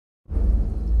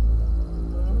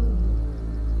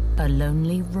A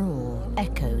lonely roar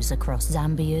echoes across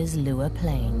Zambia's Lua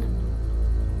Plain.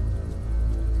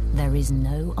 There is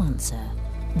no answer.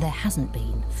 There hasn't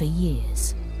been for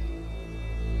years.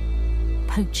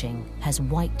 Poaching has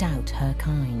wiped out her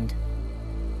kind.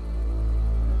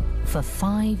 For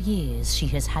 5 years, she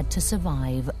has had to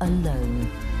survive alone.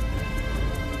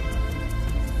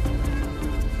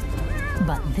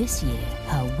 But this year,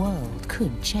 her world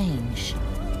could change.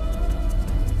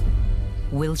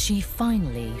 Will she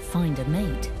finally find a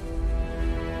mate?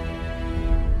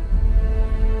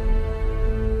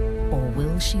 Or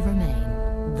will she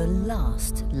remain the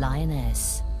last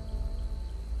lioness?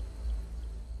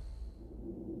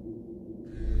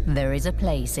 There is a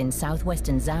place in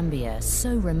southwestern Zambia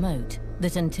so remote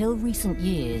that until recent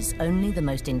years, only the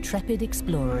most intrepid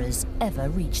explorers ever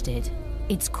reached it.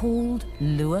 It's called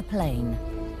Lua Plain,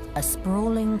 a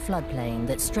sprawling floodplain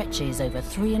that stretches over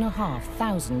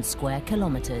 3,500 square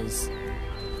kilometers.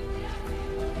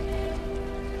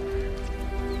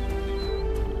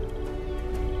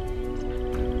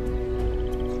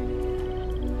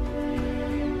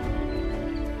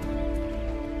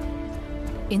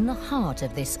 In the heart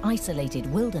of this isolated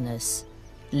wilderness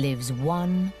lives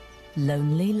one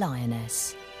lonely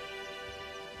lioness.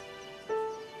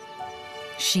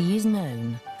 She is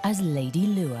known as Lady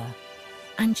Lua,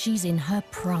 and she's in her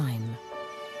prime.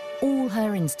 All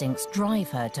her instincts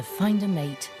drive her to find a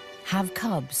mate, have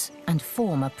cubs, and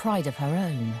form a pride of her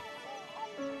own.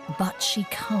 But she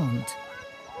can't.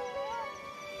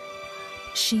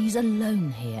 She's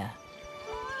alone here.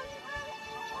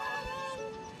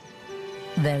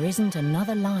 There isn't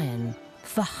another lion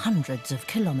for hundreds of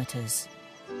kilometers.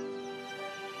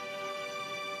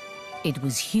 It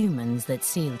was humans that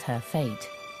sealed her fate.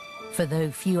 For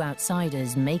though few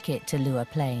outsiders make it to Lua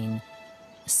Plain,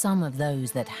 some of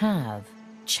those that have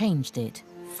changed it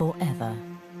forever.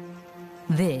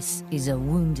 This is a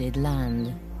wounded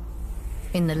land.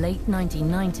 In the late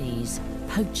 1990s,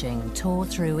 poaching tore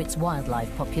through its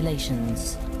wildlife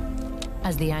populations.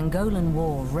 As the Angolan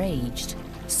War raged,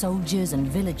 soldiers and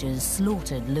villagers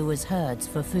slaughtered Lua's herds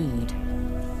for food,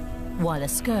 while a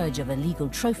scourge of illegal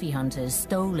trophy hunters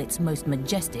stole its most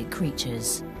majestic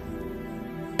creatures.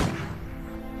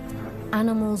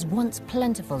 Animals once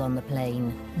plentiful on the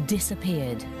plain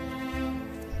disappeared.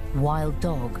 Wild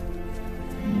dog,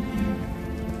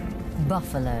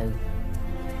 buffalo,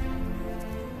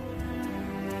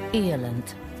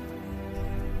 eland,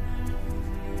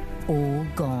 all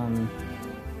gone.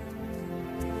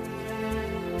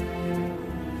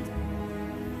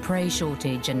 Prey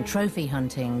shortage and trophy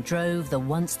hunting drove the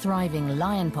once thriving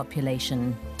lion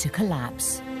population to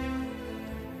collapse.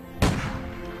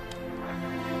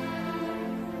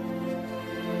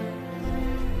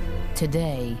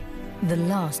 Today, the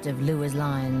last of Lua's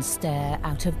lions stare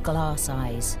out of glass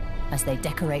eyes as they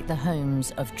decorate the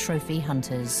homes of trophy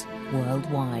hunters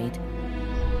worldwide.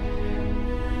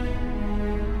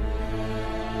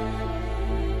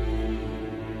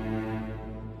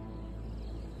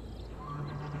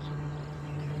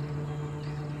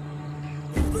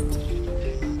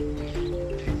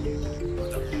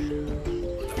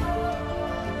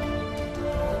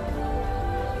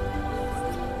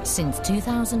 Since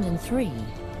 2003,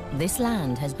 this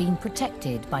land has been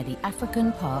protected by the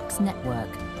African Parks Network.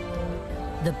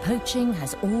 The poaching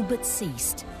has all but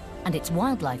ceased, and its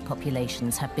wildlife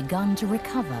populations have begun to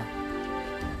recover.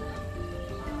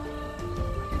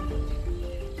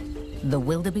 The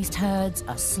wildebeest herds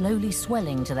are slowly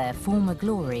swelling to their former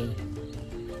glory,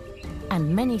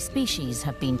 and many species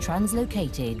have been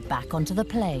translocated back onto the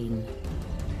plain.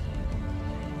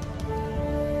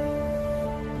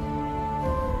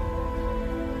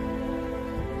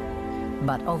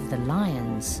 But of the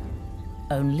lions,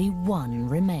 only one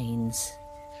remains.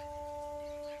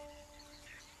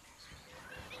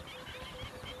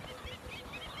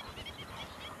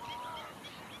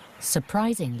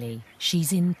 Surprisingly,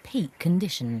 she's in peak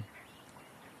condition.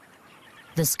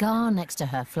 The scar next to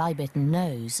her fly-bitten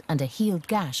nose and a healed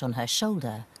gash on her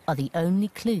shoulder are the only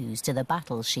clues to the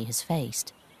battles she has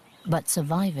faced. But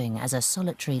surviving as a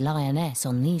solitary lioness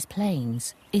on these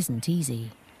plains isn't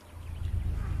easy.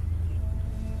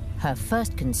 Her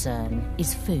first concern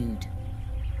is food.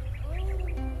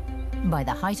 By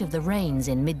the height of the rains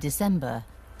in mid-December,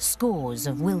 scores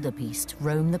of wildebeest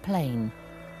roam the plain.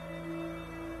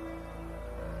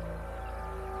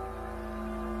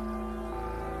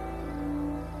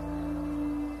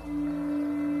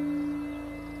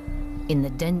 In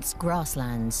the dense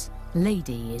grasslands,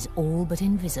 Lady is all but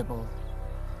invisible.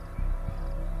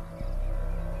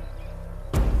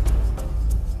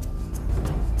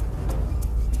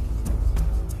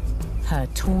 Her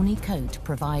tawny coat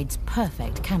provides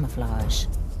perfect camouflage,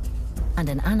 and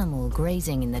an animal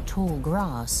grazing in the tall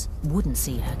grass wouldn't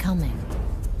see her coming.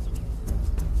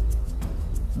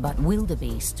 But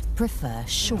wildebeest prefer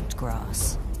short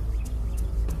grass.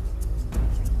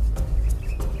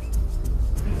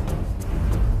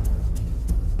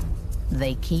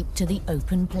 They keep to the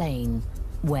open plain,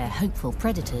 where hopeful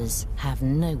predators have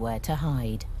nowhere to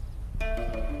hide.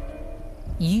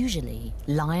 Usually,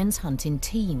 lions hunt in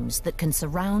teams that can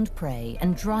surround prey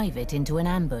and drive it into an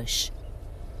ambush.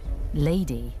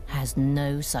 Lady has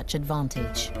no such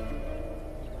advantage.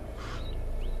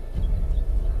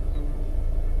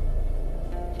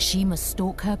 She must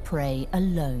stalk her prey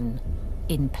alone,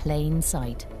 in plain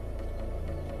sight.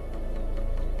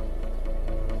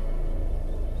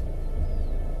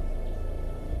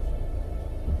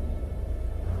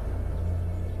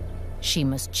 She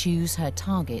must choose her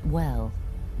target well,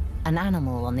 an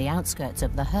animal on the outskirts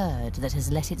of the herd that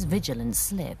has let its vigilance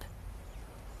slip.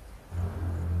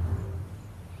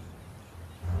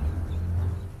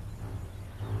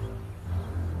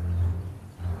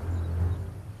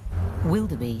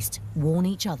 Wildebeest warn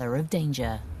each other of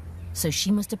danger, so she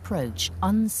must approach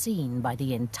unseen by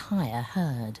the entire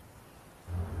herd.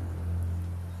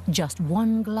 Just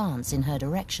one glance in her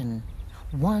direction,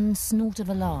 one snort of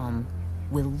alarm,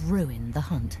 will ruin the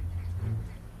hunt.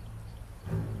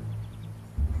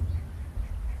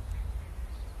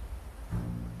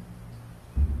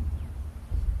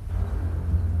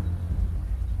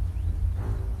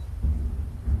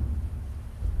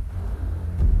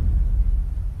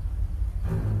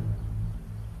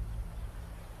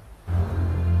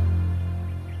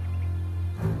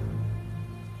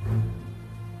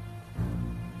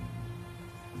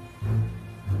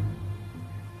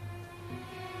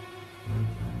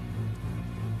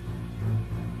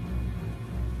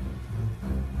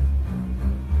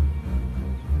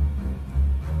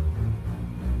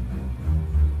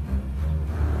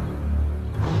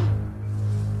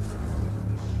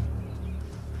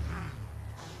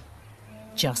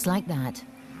 Just like that,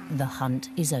 the hunt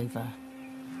is over.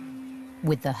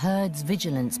 With the herd's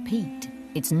vigilance peaked,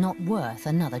 it's not worth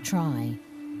another try.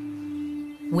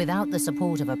 Without the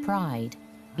support of a pride,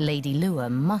 Lady Lure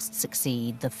must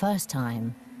succeed the first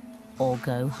time, or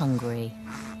go hungry.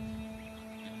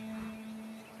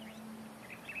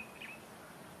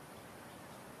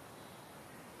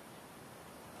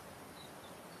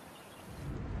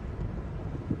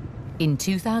 In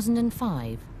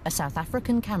 2005, a South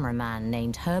African cameraman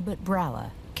named Herbert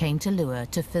Brouwer came to Lure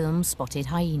to film spotted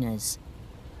hyenas.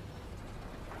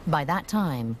 By that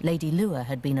time, Lady Lure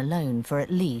had been alone for at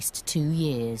least 2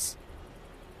 years.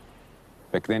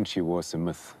 Back then she was a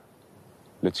myth,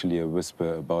 literally a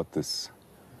whisper about this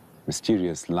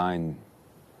mysterious lion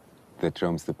that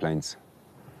roams the plains.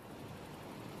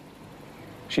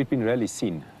 She'd been rarely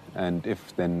seen, and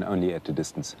if then only at a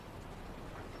distance.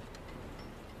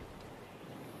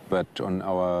 But on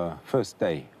our first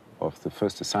day of the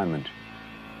first assignment,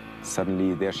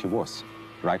 suddenly there she was,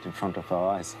 right in front of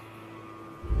our eyes.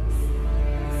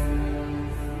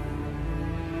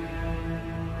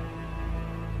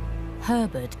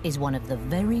 Herbert is one of the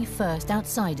very first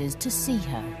outsiders to see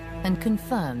her and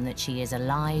confirm that she is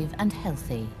alive and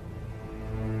healthy.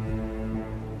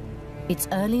 It's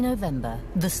early November,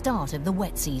 the start of the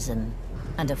wet season,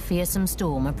 and a fearsome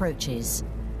storm approaches.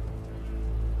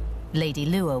 Lady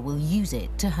Lure will use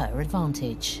it to her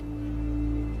advantage.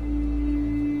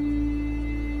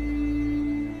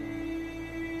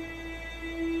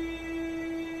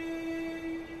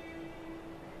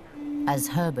 As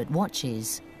Herbert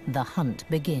watches, the hunt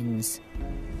begins.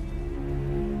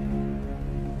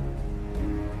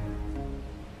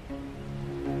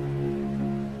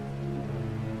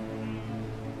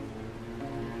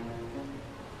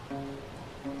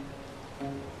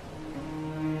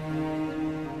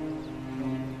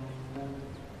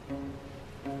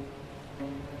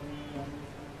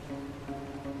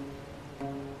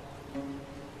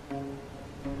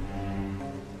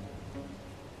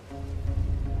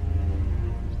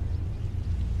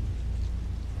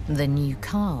 The new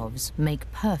calves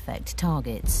make perfect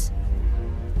targets.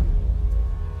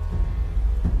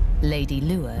 Lady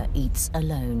Lure eats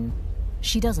alone.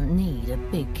 She doesn't need a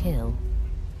big kill.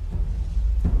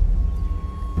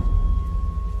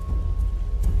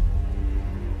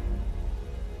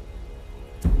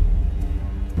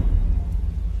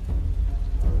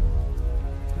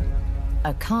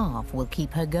 A calf will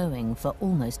keep her going for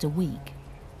almost a week.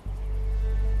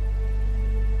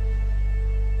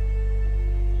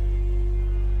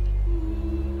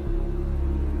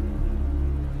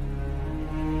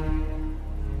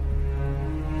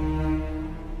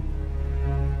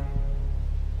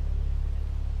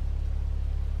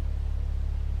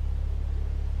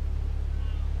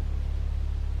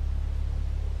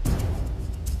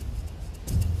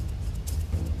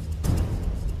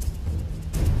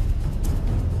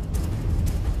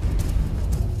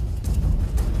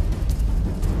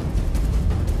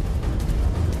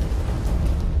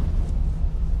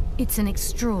 It's an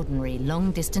extraordinary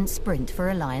long-distance sprint for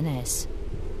a lioness.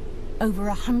 Over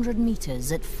 100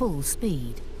 meters at full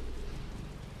speed.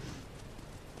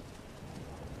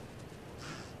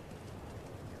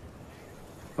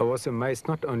 I was amazed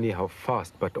not only how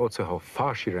fast, but also how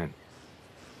far she ran.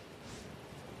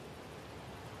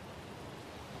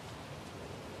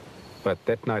 But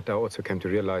that night I also came to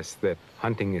realize that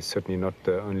hunting is certainly not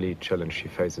the only challenge she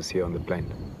faces here on the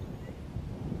plain.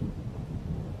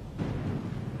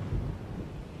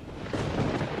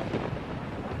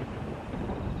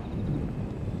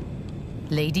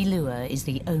 Lady Lua is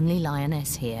the only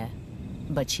lioness here,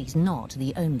 but she's not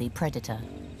the only predator.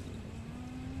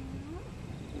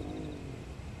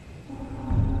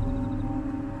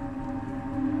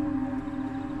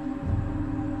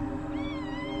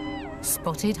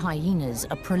 Spotted hyenas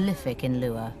are prolific in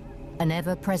Lua, an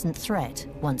ever-present threat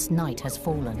once night has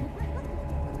fallen.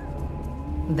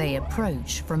 They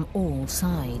approach from all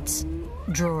sides,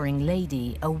 drawing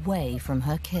Lady away from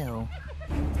her kill.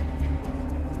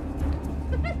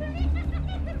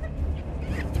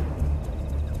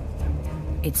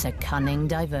 It's a cunning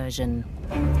diversion.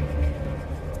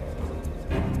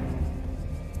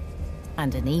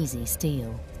 And an easy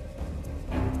steal.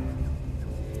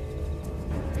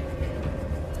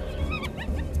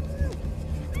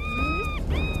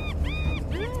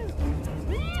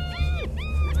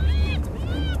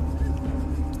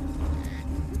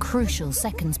 Crucial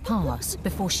seconds pass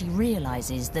before she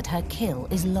realizes that her kill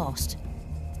is lost.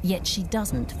 Yet she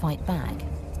doesn't fight back.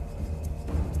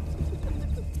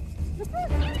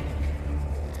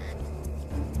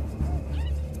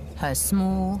 Her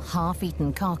small,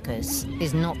 half-eaten carcass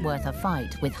is not worth a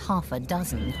fight with half a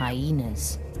dozen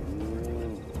hyenas.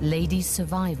 Lady's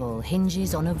survival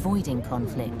hinges on avoiding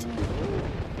conflict,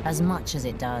 as much as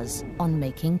it does on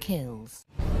making kills.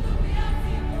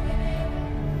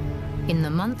 In the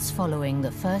months following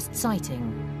the first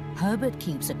sighting, Herbert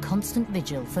keeps a constant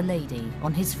vigil for Lady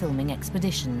on his filming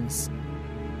expeditions.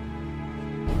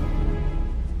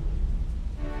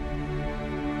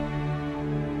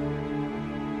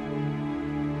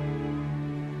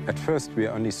 At first, we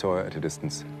only saw her at a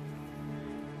distance.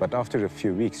 But after a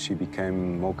few weeks, she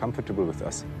became more comfortable with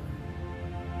us.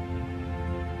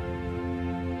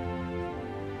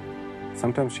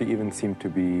 Sometimes she even seemed to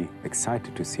be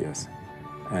excited to see us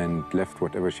and left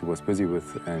whatever she was busy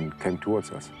with and came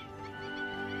towards us.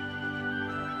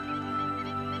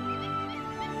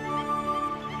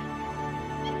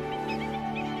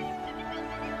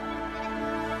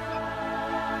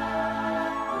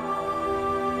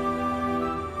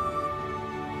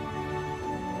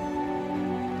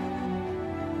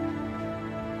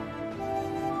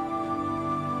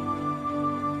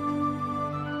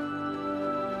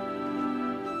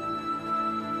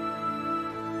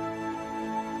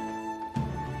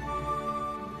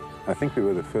 I think we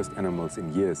were the first animals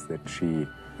in years that she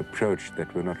approached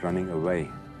that were not running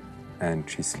away. And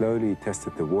she slowly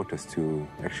tested the waters to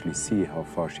actually see how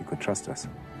far she could trust us.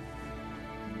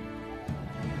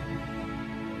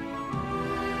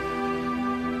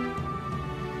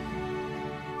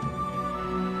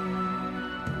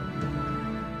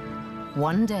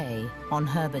 One day, on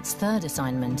Herbert's third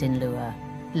assignment in Lua,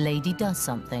 Lady does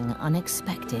something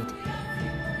unexpected.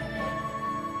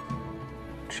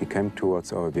 She came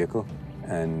towards our vehicle,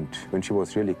 and when she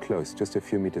was really close, just a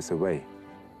few meters away,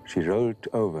 she rolled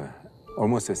over,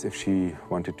 almost as if she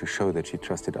wanted to show that she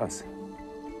trusted us.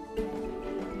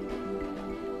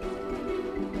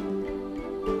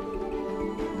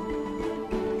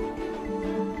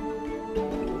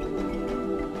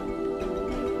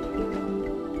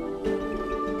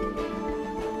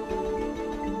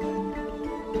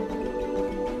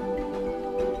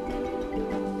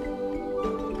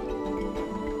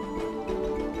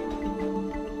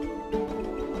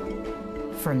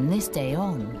 From this day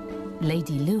on,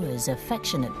 Lady Lua's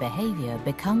affectionate behavior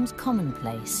becomes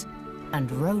commonplace, and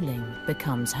rolling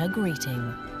becomes her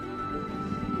greeting.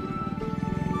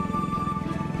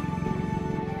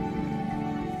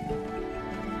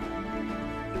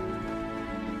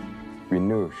 We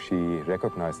knew she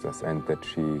recognized us and that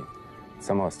she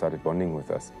somehow started bonding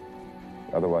with us.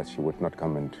 Otherwise, she would not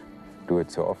come and do it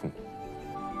so often.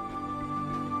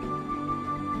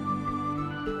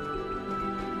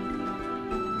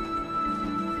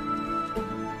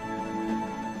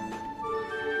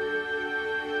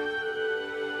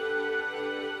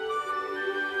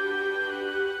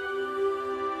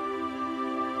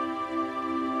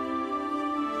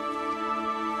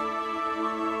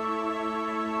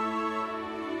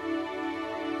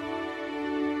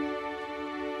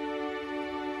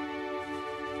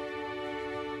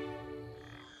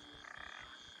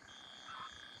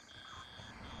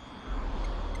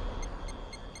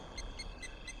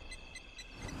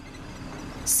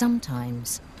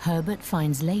 Sometimes, Herbert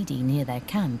finds Lady near their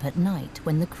camp at night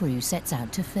when the crew sets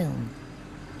out to film.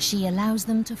 She allows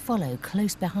them to follow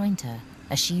close behind her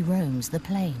as she roams the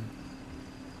plain.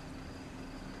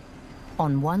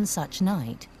 On one such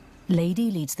night,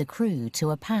 Lady leads the crew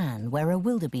to a pan where a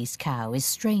wildebeest cow is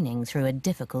straining through a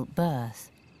difficult birth.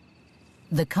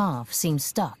 The calf seems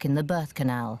stuck in the birth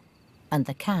canal, and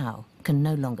the cow can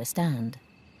no longer stand.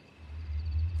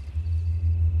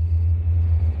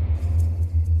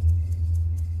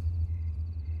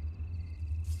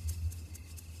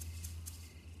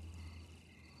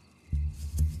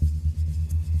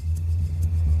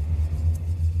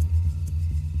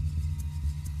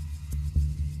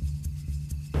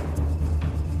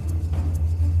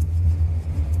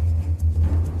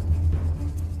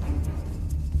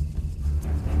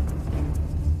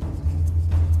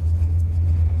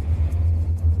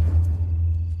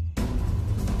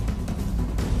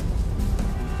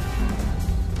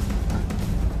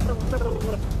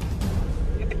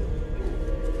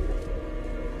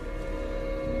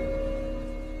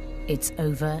 It's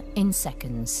over in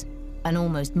seconds, an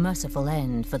almost merciful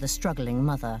end for the struggling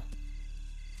mother.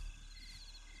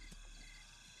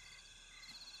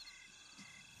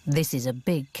 This is a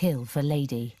big kill for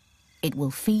Lady. It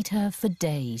will feed her for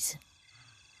days.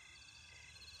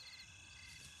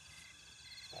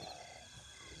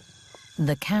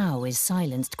 The cow is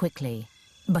silenced quickly,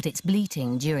 but its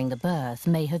bleating during the birth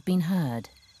may have been heard.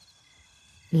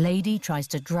 Lady tries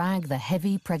to drag the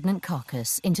heavy pregnant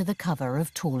carcass into the cover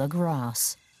of taller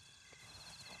grass.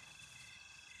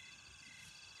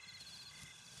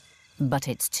 But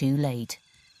it's too late.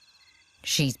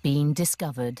 She's been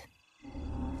discovered.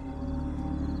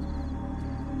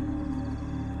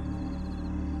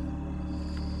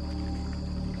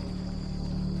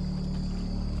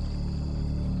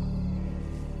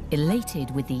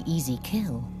 Elated with the easy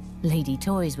kill, Lady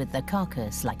toys with the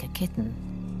carcass like a kitten,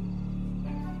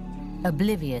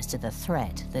 oblivious to the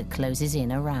threat that closes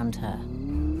in around her.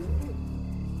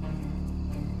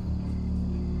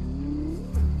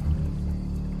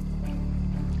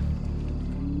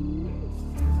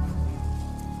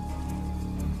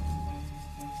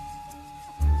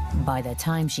 By the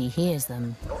time she hears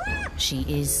them, she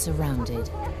is surrounded.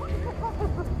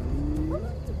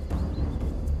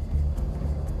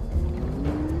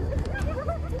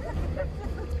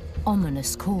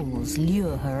 Ominous calls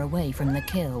lure her away from the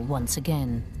kill once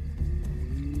again.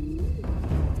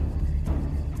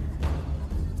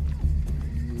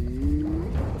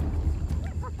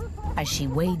 As she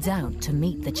wades out to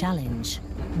meet the challenge,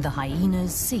 the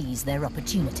hyenas seize their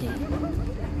opportunity.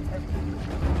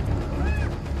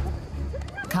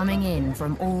 Coming in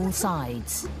from all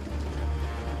sides,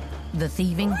 the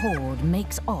thieving horde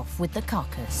makes off with the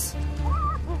carcass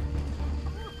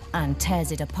and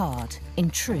tears it apart in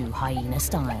true hyena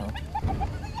style.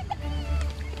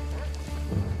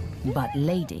 But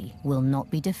Lady will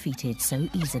not be defeated so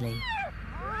easily.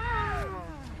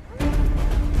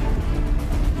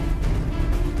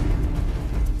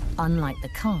 Unlike the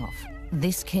calf,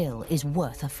 this kill is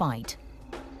worth a fight.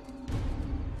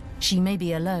 She may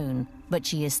be alone, but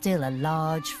she is still a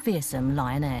large, fearsome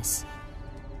lioness.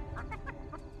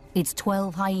 It's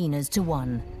 12 hyenas to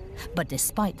 1, but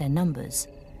despite their numbers,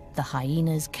 the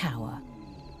hyenas cower.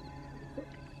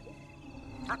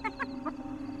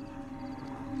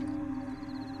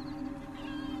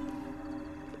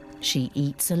 She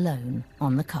eats alone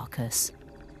on the carcass,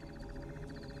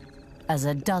 as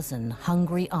a dozen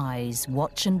hungry eyes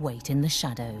watch and wait in the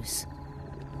shadows.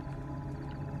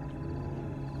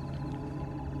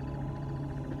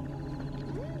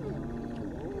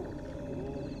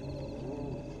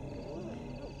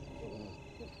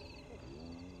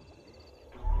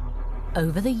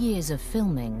 Over the years of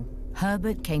filming,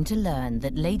 Herbert came to learn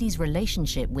that Lady's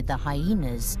relationship with the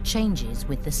hyenas changes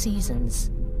with the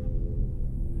seasons.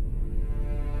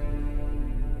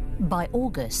 By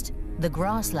August, the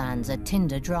grasslands are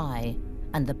tinder dry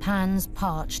and the pans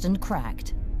parched and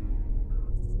cracked.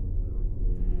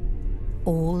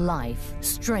 All life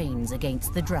strains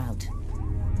against the drought.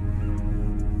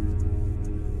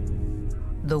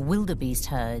 The wildebeest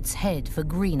herds head for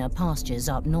greener pastures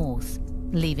up north,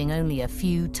 leaving only a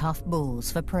few tough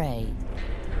bulls for prey.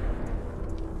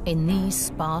 In these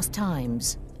sparse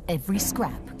times, every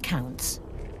scrap counts.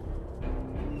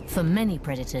 For many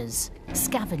predators,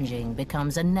 scavenging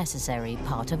becomes a necessary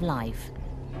part of life.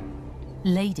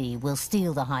 Lady will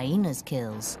steal the hyena's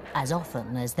kills as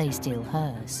often as they steal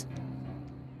hers.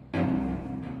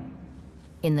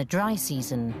 In the dry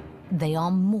season, they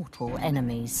are mortal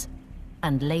enemies,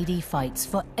 and Lady fights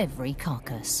for every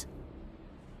carcass.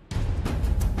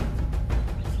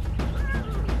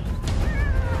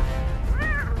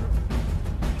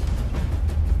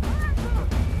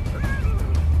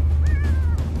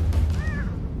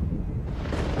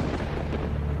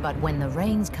 But when the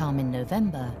rains come in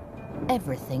November,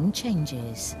 everything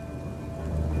changes.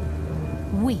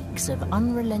 Weeks of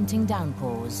unrelenting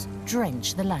downpours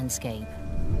drench the landscape.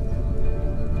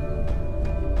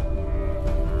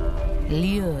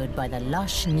 Lured by the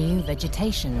lush new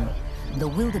vegetation, the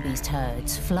wildebeest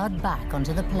herds flood back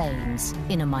onto the plains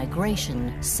in a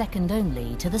migration second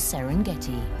only to the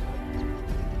Serengeti.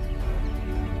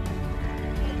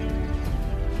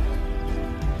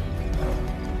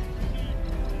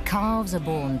 Calves are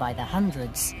born by the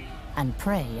hundreds, and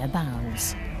prey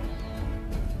abounds.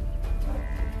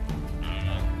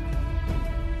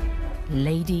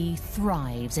 Lady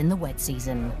thrives in the wet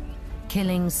season,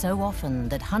 killing so often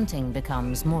that hunting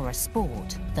becomes more a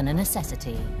sport than a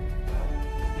necessity.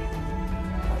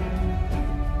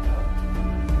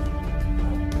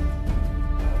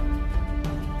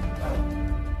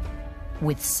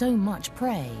 With so much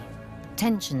prey,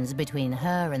 tensions between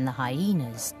her and the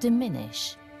hyenas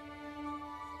diminish.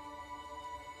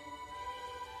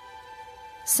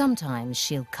 Sometimes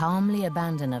she'll calmly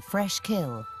abandon a fresh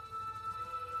kill,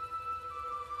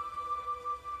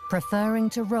 preferring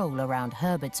to roll around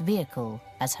Herbert's vehicle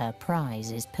as her prize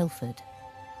is pilfered.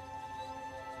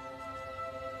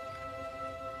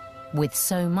 With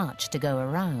so much to go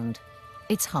around,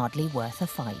 it's hardly worth a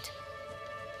fight.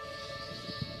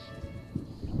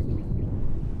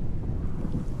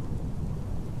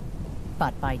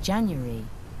 But by January,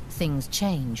 things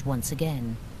change once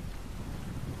again.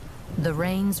 The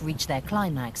rains reach their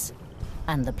climax,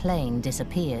 and the plain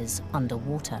disappears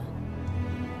underwater.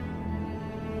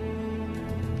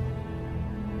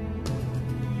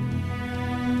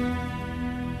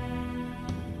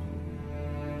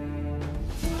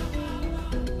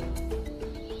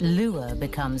 Lure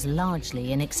becomes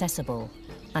largely inaccessible,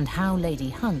 and how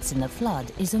Lady hunts in the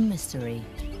flood is a mystery.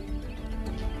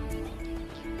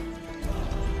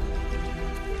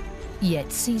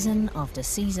 Yet season after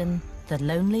season, the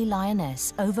lonely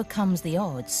lioness overcomes the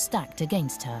odds stacked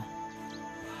against her.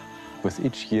 With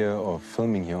each year of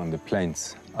filming here on the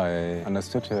plains, I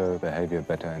understood her behavior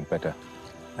better and better.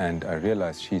 And I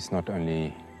realized she's not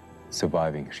only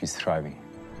surviving, she's thriving.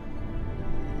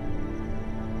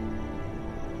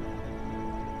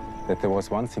 That there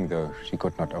was one thing, though, she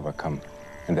could not overcome,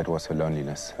 and that was her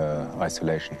loneliness, her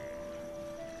isolation.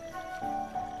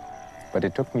 But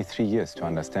it took me 3 years to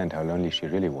understand how lonely she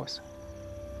really was.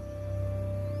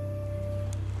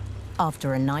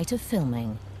 After a night of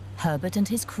filming, Herbert and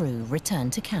his crew return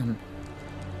to camp.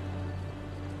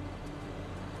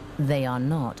 They are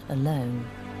not alone.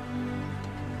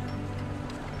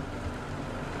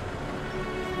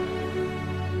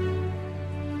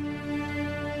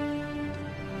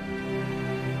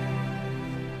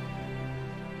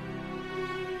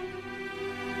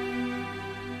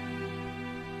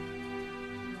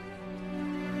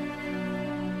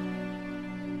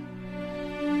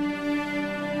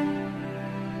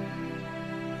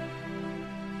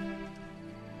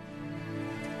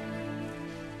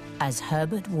 As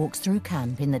Herbert walks through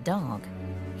camp in the dark,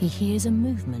 he hears a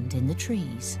movement in the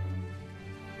trees.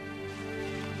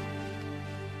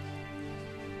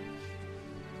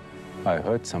 I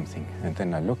heard something, and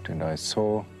then I looked and I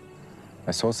saw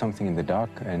something in the dark,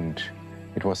 and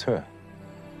it was her.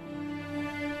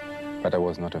 But I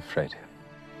was not afraid.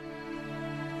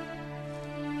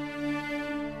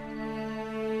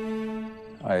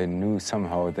 I knew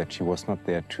somehow that she was not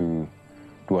there to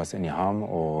do us any harm,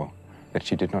 or that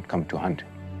she did not come to hunt.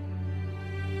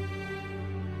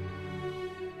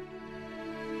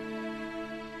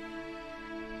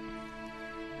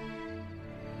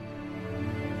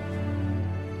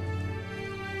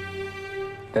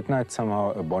 That night,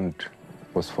 somehow, a bond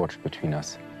was forged between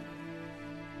us.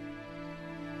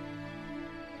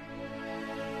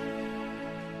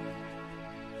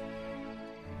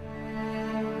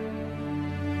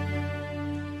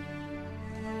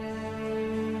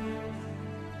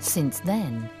 Since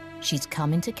then, she's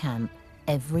come into camp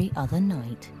every other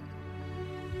night.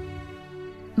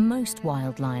 Most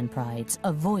wild lion prides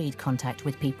avoid contact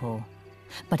with people,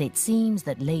 but it seems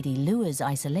that Lady Lure's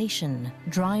isolation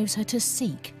drives her to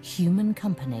seek human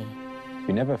company.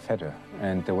 We never fed her,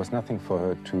 and there was nothing for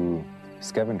her to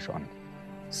scavenge on.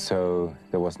 So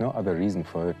there was no other reason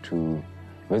for her to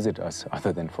visit us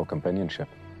other than for companionship.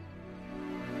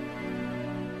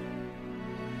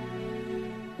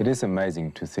 It is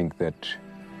amazing to think that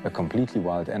a completely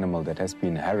wild animal that has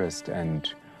been harassed and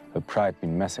her pride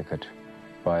been massacred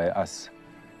by us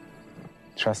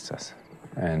trusts us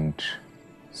and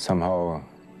somehow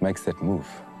makes that move.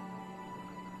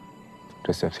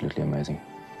 Just absolutely amazing.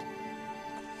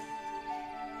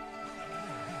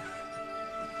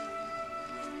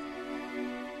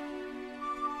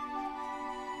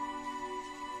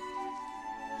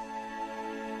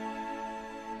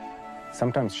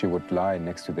 Sometimes she would lie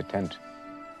next to the tent.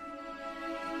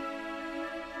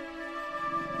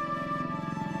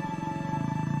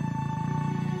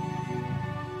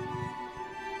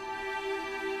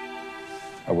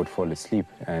 I would fall asleep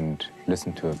and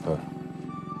listen to her purr.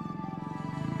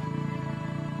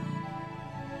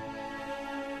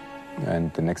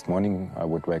 And the next morning, I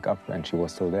would wake up and she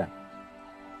was still there.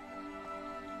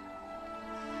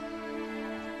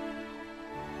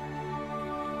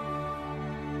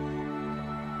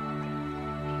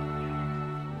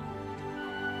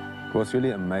 It was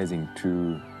really amazing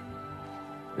to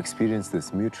experience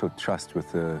this mutual trust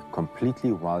with a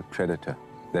completely wild predator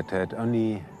that had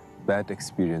only bad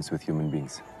experience with human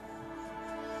beings.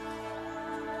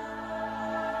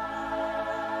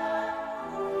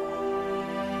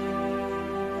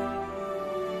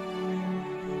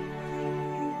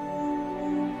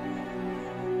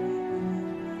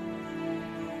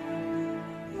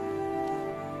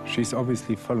 She's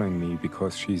obviously following me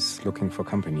because she's looking for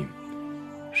company.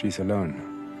 She's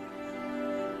alone.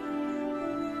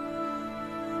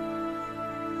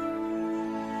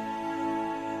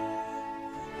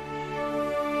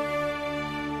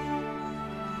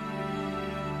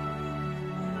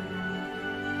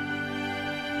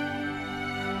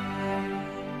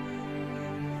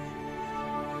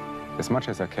 As much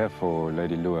as I care for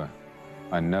Lady Lua,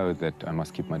 I know that I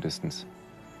must keep my distance.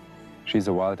 She's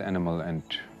a wild animal and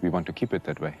we want to keep it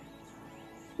that way.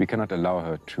 We cannot allow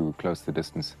her to close the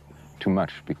distance too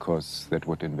much because that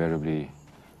would invariably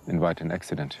invite an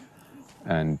accident.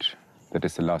 And that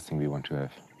is the last thing we want to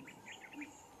have.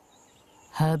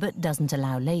 Herbert doesn't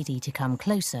allow Lady to come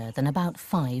closer than about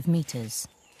 5 meters.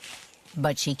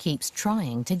 But she keeps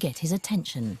trying to get his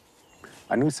attention.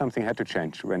 I knew something had to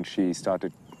change when she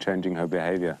started changing her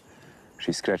behavior.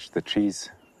 She scratched the trees.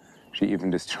 She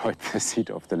even destroyed the seat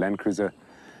of the Land Cruiser.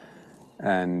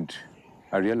 And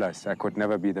I realized I could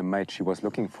never be the mate she was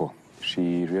looking for.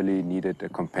 She really needed a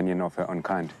companion of her own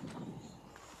kind.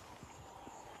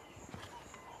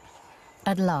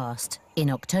 At last, in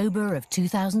October of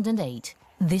 2008,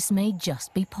 this may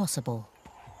just be possible.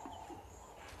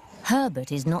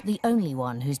 Herbert is not the only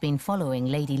one who's been following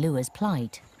Lady Lua's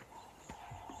plight.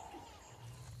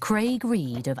 Craig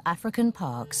Reed of African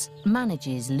Parks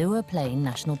manages Lua Plain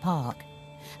National Park,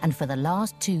 and for the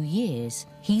last 2 years,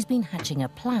 he's been hatching a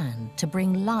plan to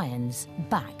bring lions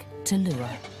back to Lua.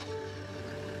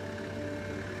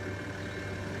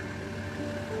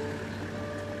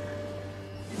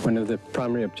 One of the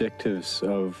primary objectives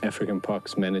of African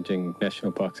Parks managing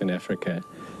national parks in Africa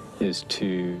is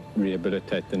to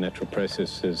rehabilitate the natural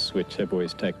processes which have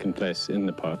always taken place in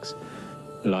the parks.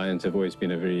 Lions have always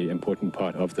been a very important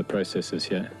part of the processes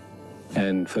here,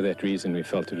 and for that reason we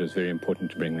felt it was very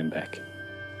important to bring them back.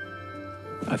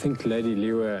 I think Lady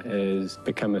Lua has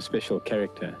become a special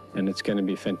character, and it's going to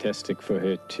be fantastic for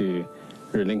her to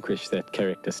relinquish that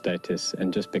character status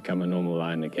and just become a normal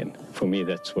lion again. For me,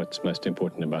 that's what's most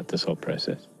important about this whole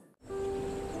process.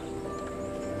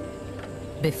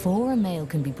 Before a male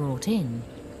can be brought in,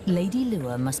 Lady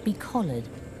Lua must be collared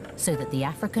so that the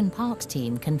African Parks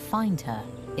team can find her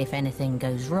if anything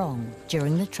goes wrong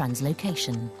during the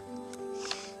translocation.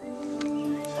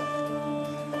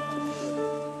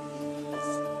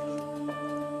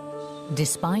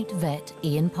 Despite vet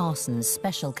Ian Parsons'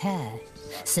 special care,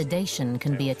 sedation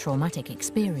can be a traumatic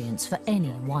experience for any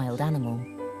wild animal.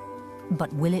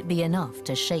 But will it be enough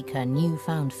to shake her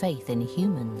newfound faith in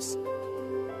humans?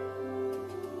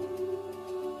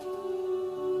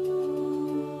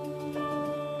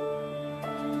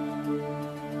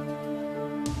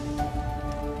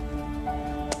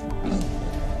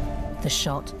 The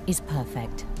shot is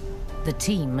perfect. The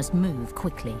team must move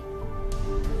quickly.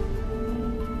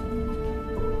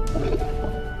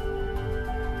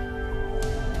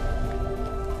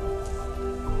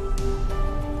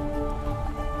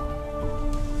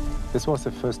 This was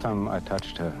the first time I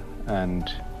touched her,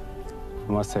 and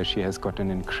I must say she has got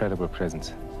an incredible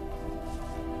presence.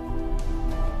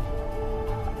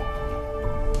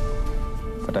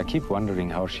 But I keep wondering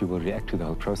how she will react to the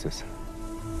whole process.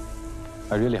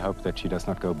 I really hope that she does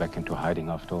not go back into hiding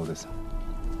after all this.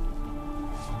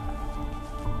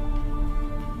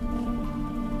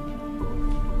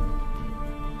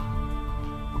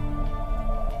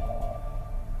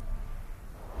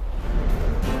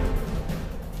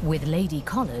 With Lady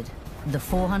collared, the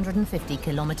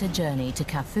 450-kilometer journey to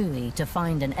Kafui to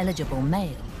find an eligible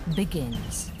male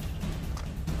begins.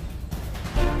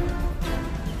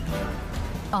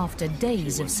 After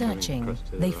days of searching,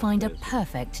 they find a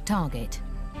perfect target.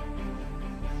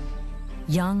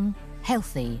 Young,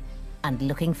 healthy, and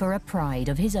looking for a pride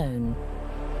of his own.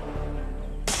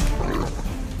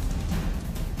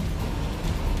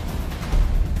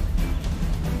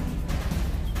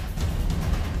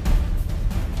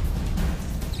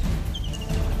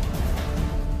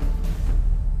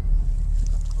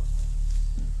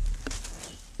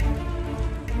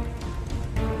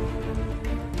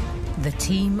 The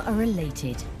team are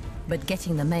elated, but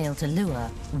getting the male to lure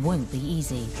won't be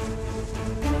easy.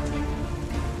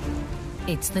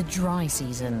 It's the dry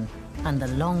season, and the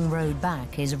long road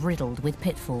back is riddled with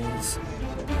pitfalls.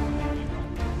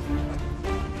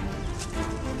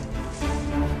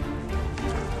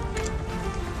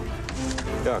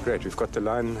 Yeah, great. We've got the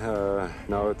line.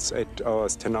 Now it's 8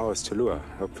 hours, 10 hours to lure.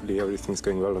 Hopefully everything's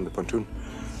going well on the pontoon.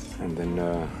 And then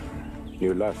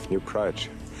new life, new pride.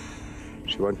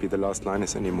 She won't be the last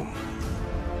lioness anymore.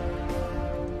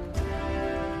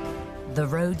 The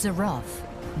roads are rough,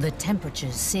 the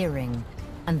temperature's searing,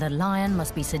 and the lion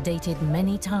must be sedated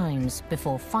many times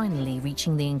before finally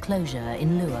reaching the enclosure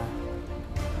in Lure.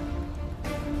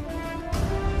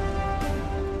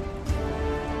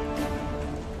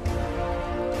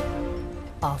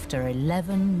 After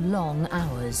 11 long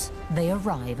hours, they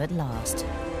arrive at last.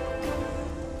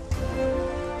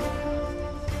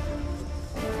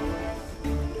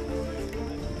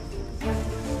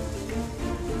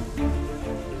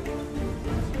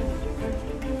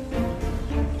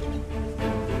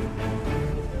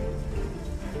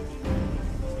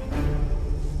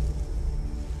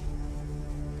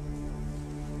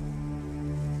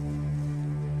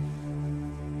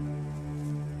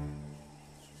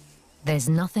 There's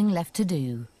nothing left to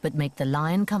do but make the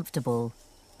lion comfortable,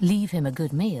 leave him a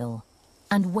good meal,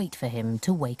 and wait for him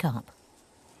to wake up.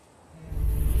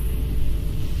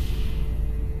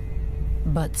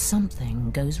 But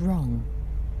something goes wrong.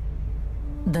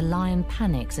 The lion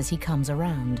panics as he comes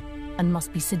around and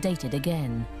must be sedated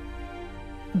again.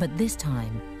 But this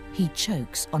time, he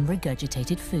chokes on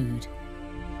regurgitated food.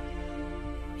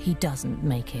 He doesn't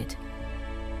make it.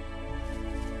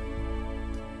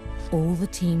 All the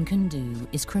team can do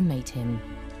is cremate him,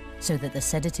 so that the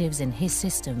sedatives in his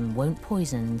system won't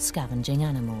poison scavenging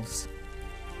animals.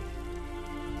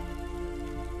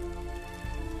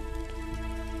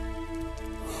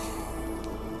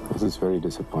 This is very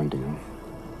disappointing.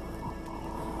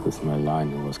 This is my line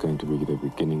who was going to be the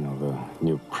beginning of a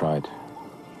new pride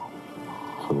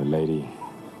for the lady.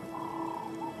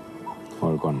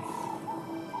 All gone.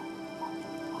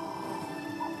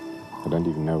 I don't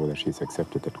even know whether she's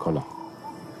accepted that collar,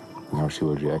 and how she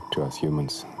will react to us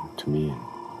humans, to me.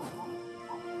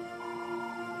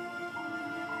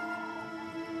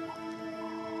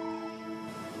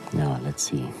 Now, let's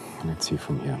see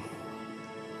from here.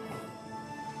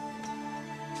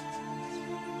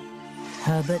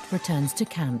 Herbert returns to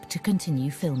camp to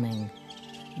continue filming,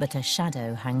 but a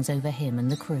shadow hangs over him and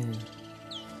the crew.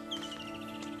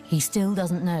 He still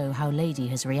doesn't know how Lady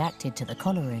has reacted to the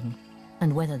collaring,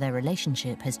 and whether their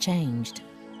relationship has changed.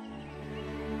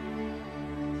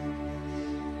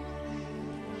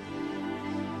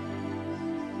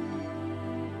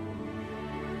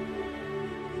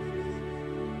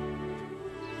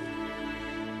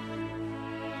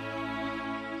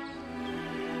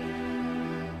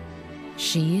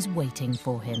 She is waiting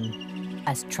for him,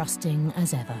 as trusting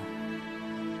as ever.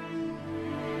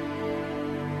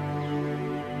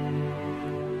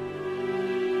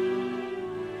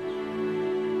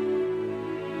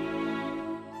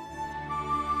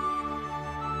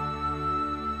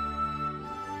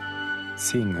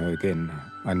 Seeing her again,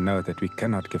 I know that we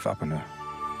cannot give up on her.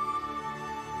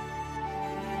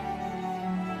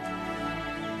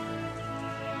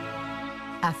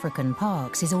 African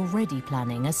Parks is already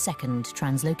planning a second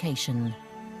translocation,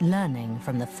 learning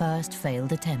from the first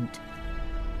failed attempt.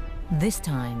 This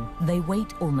time, they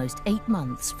wait almost 8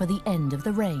 months for the end of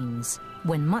the rains,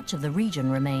 when much of the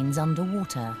region remains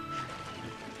underwater.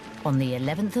 On the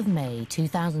 11th of May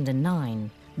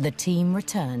 2009, the team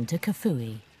returned to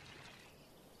Kafue.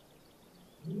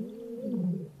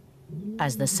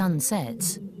 As the sun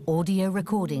sets, audio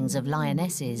recordings of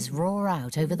lionesses roar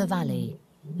out over the valley,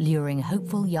 luring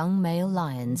hopeful young male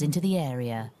lions into the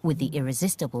area with the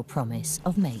irresistible promise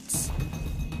of mates.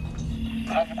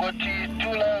 I've got 2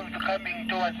 lions coming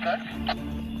towards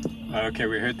us. Okay,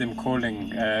 we heard them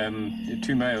calling.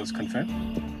 2 males, confirmed.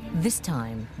 This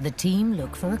time, the team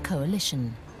look for a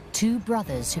coalition, 2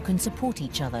 brothers who can support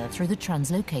each other through the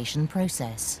translocation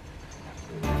process.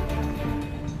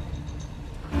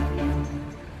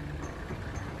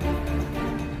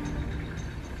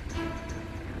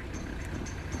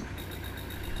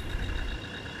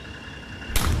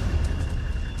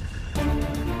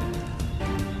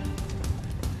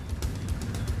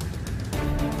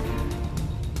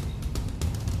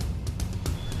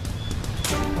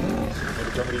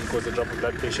 Somebody caused a drop of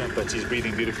blood pressure, but he's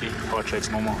breathing beautifully. Heart rate's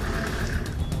normal.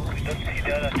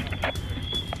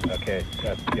 Okay,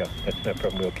 yeah, that's no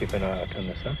problem. We'll keep an eye out on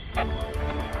this, huh?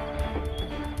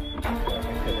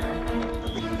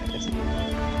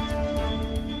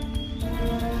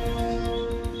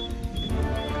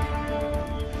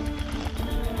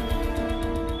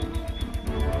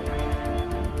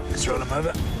 Let's roll him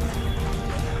over.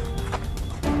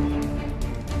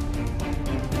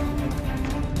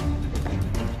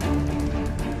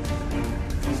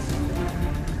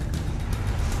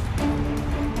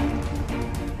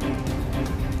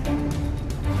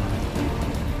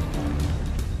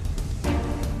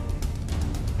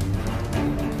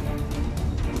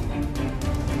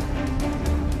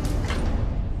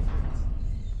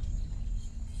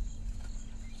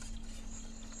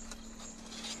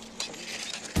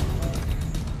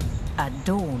 At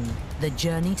dawn, the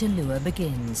journey to Lua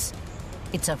begins.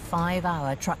 It's a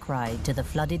 5-hour truck ride to the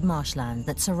flooded marshland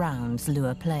that surrounds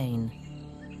Lua Plain.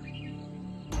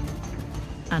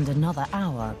 And another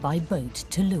hour by boat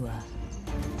to Lua.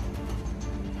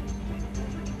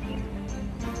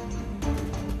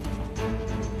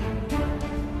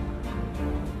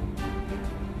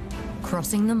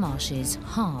 Crossing the marshes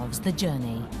halves the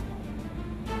journey.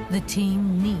 The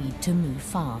team need to move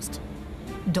fast.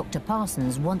 Dr.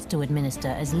 Parsons wants to administer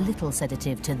as little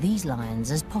sedative to these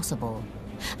lions as possible,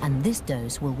 and this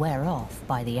dose will wear off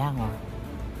by the hour.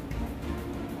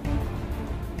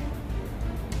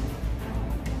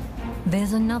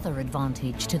 There's another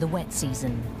advantage to the wet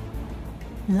season.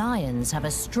 Lions have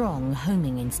a strong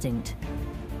homing instinct,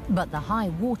 but the high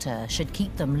water should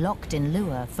keep them locked in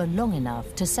Lua for long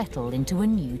enough to settle into a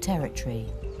new territory.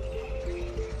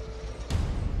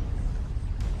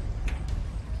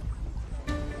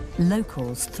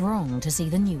 Locals throng to see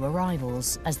the new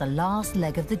arrivals as the last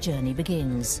leg of the journey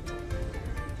begins.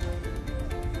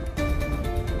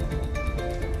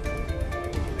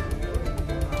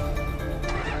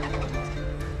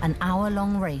 An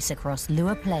hour-long race across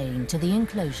Lua Plain to the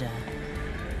enclosure.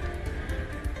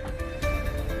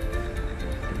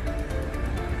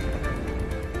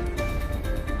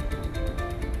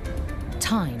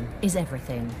 Time is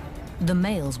everything. The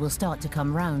males will start to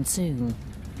come round soon.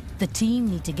 The team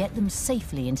need to get them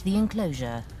safely into the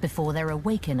enclosure before they're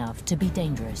awake enough to be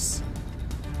dangerous.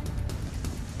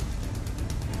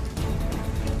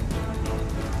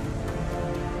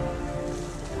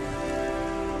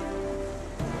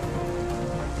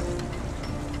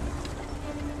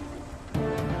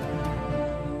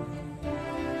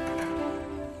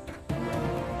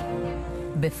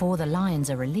 Before the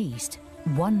lions are released,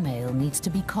 one male needs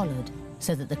to be collared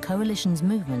so that the coalition's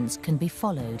movements can be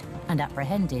followed and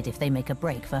apprehended if they make a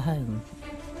break for home.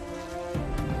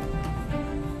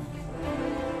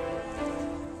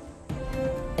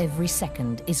 Every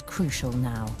second is crucial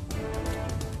now.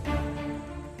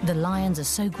 The lions are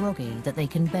so groggy that they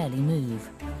can barely move,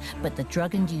 but the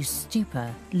drug-induced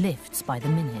stupor lifts by the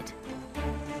minute.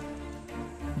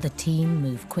 The team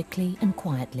move quickly and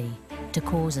quietly to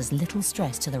cause as little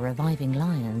stress to the reviving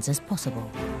lions as possible.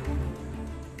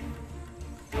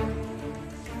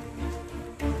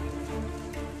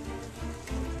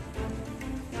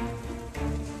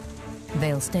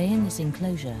 They'll stay in this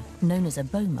enclosure, known as a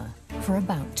boma, for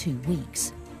about 2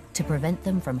 weeks, to prevent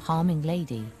them from harming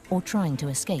Lady or trying to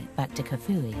escape back to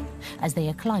Kafui as they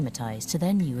acclimatise to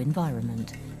their new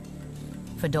environment.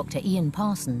 For Dr. Ian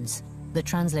Parsons, the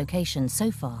translocation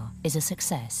so far is a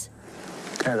success.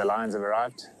 Okay, the lions have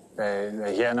arrived.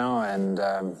 They're here now and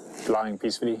lying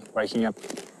peacefully, waking up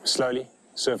slowly,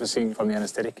 surfacing from the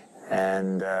anaesthetic.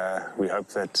 And we hope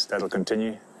that that'll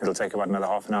continue. It'll take about another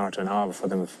half an hour to an hour for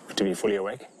them to be fully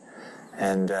awake.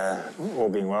 And all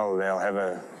being well, they'll have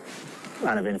an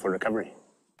uneventful recovery.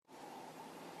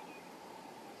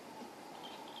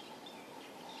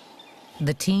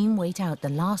 The team wait out the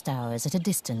last hours at a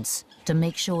distance to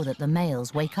make sure that the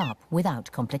males wake up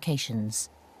without complications.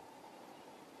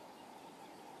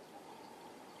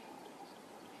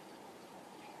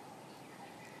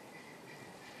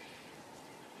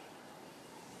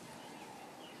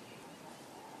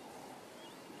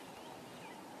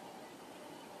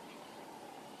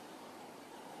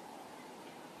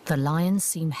 The lions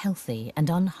seem healthy and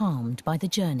unharmed by the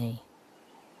journey.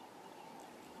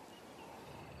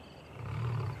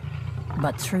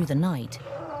 But through the night,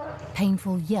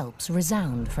 painful yelps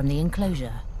resound from the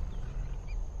enclosure.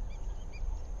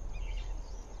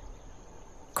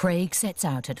 Craig sets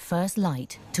out at first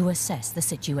light to assess the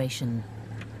situation.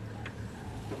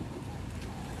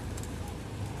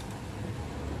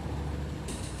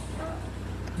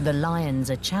 The lions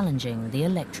are challenging the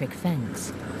electric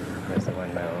fence. There's the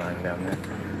one male lying down there.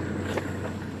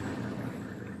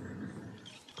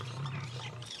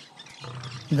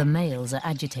 The males are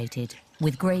agitated,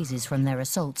 with grazes from their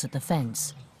assaults at the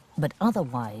fence, but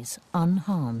otherwise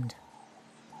unharmed.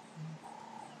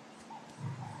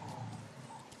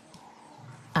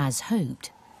 As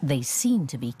hoped, they seem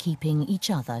to be keeping each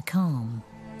other calm.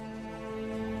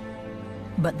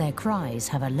 But their cries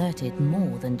have alerted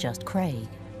more than just Craig.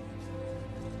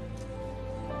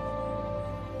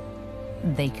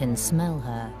 They can smell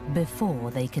her before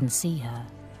they can see her.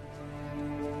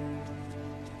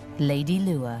 Lady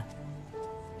Lua.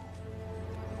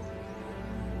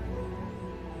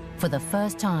 For the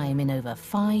first time in over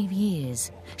 5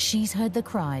 years, she's heard the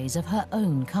cries of her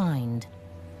own kind,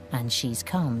 and she's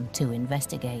come to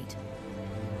investigate.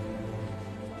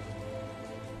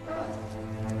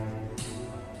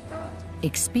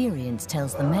 Experience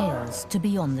tells the males to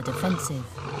be on the defensive.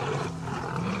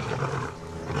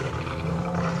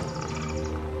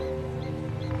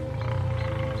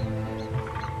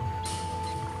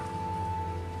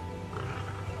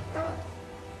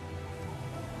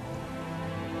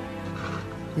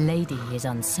 Lady is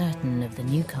uncertain of the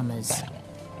newcomers.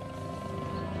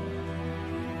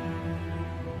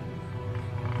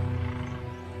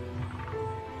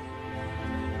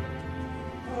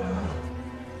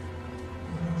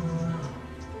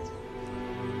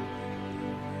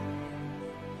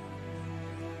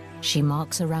 She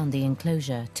marks around the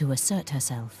enclosure to assert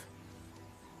herself.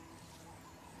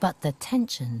 But the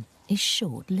tension is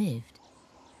short-lived.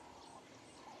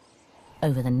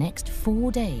 Over the next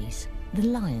 4 days, the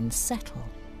lions settle.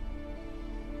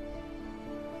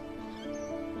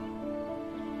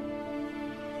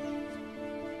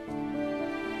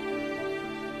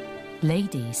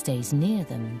 Lady stays near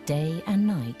them day and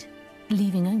night,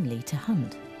 leaving only to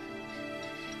hunt.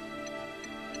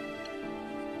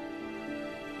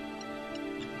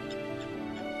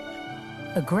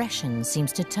 Aggression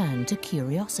seems to turn to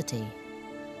curiosity.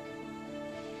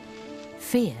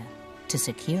 Fear to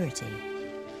security.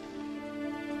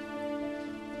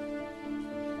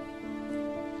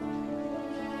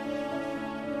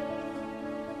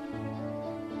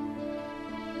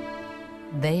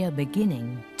 They are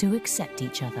beginning to accept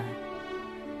each other.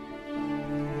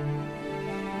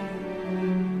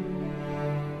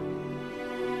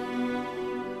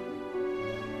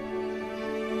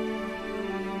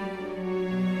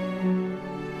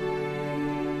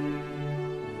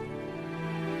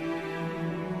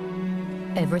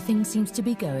 Everything seems to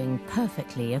be going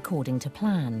perfectly according to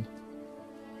plan.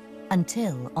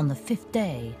 Until, on the 5th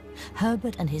day,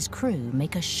 Herbert and his crew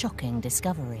make a shocking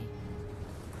discovery.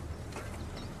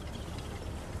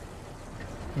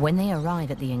 When they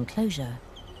arrive at the enclosure,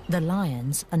 the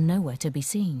lions are nowhere to be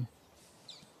seen.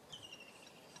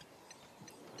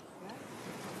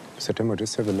 So Timo,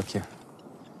 just have a look here.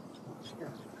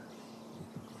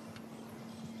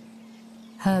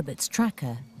 Herbert's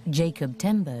tracker, Jacob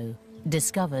Tembo,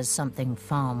 discovers something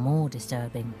far more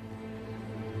disturbing.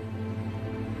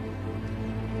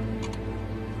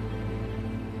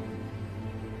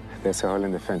 There's a hole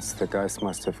in the fence. The guys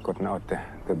must have gotten out there.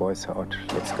 The boys are out.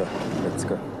 Let's go. Let's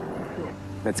go.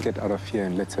 Let's get out of here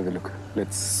and let's have a look.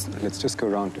 Let's just go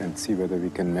around and see whether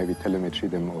we can maybe telemetry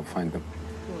them or find them.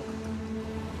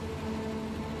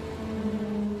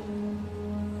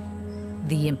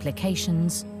 The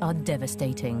implications are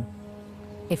devastating.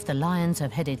 If the lions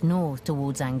have headed north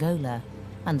towards Angola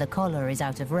and the collar is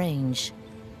out of range,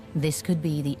 this could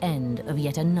be the end of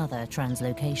yet another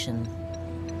translocation.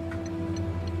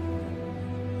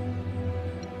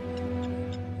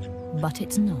 But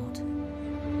it's not.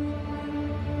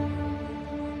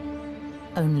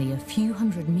 Only a few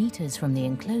hundred meters from the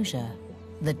enclosure,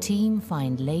 the team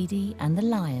find Lady and the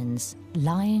lions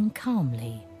lying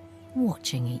calmly,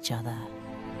 watching each other.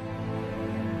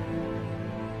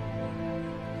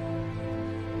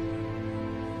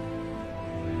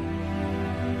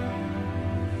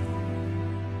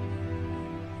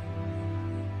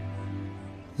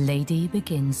 Lady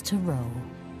begins to roll.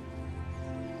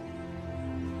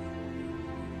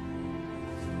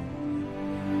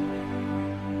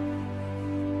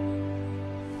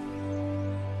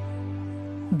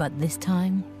 But this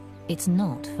time, it's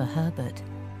not for Herbert.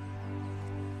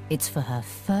 It's for her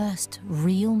first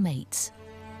real mates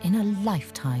in a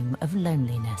lifetime of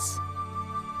loneliness.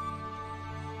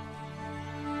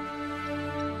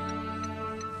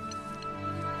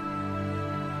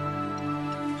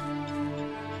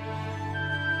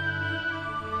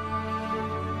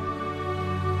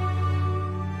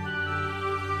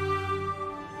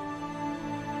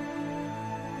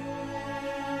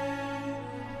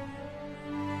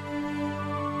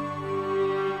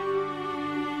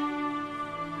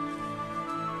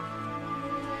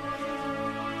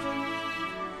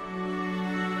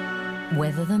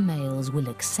 Whether the males will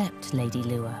accept Lady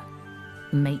Lua,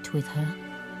 mate with her,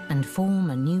 and form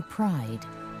a new pride,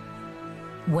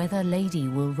 whether Lady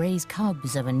will raise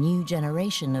cubs of a new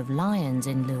generation of lions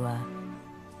in Lua,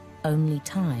 only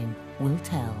time will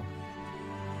tell.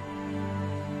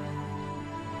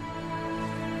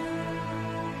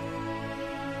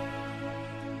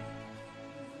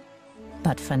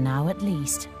 But for now at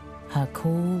least, her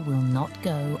call will not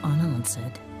go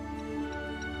unanswered.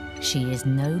 She is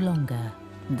no longer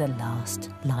the last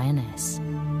lioness.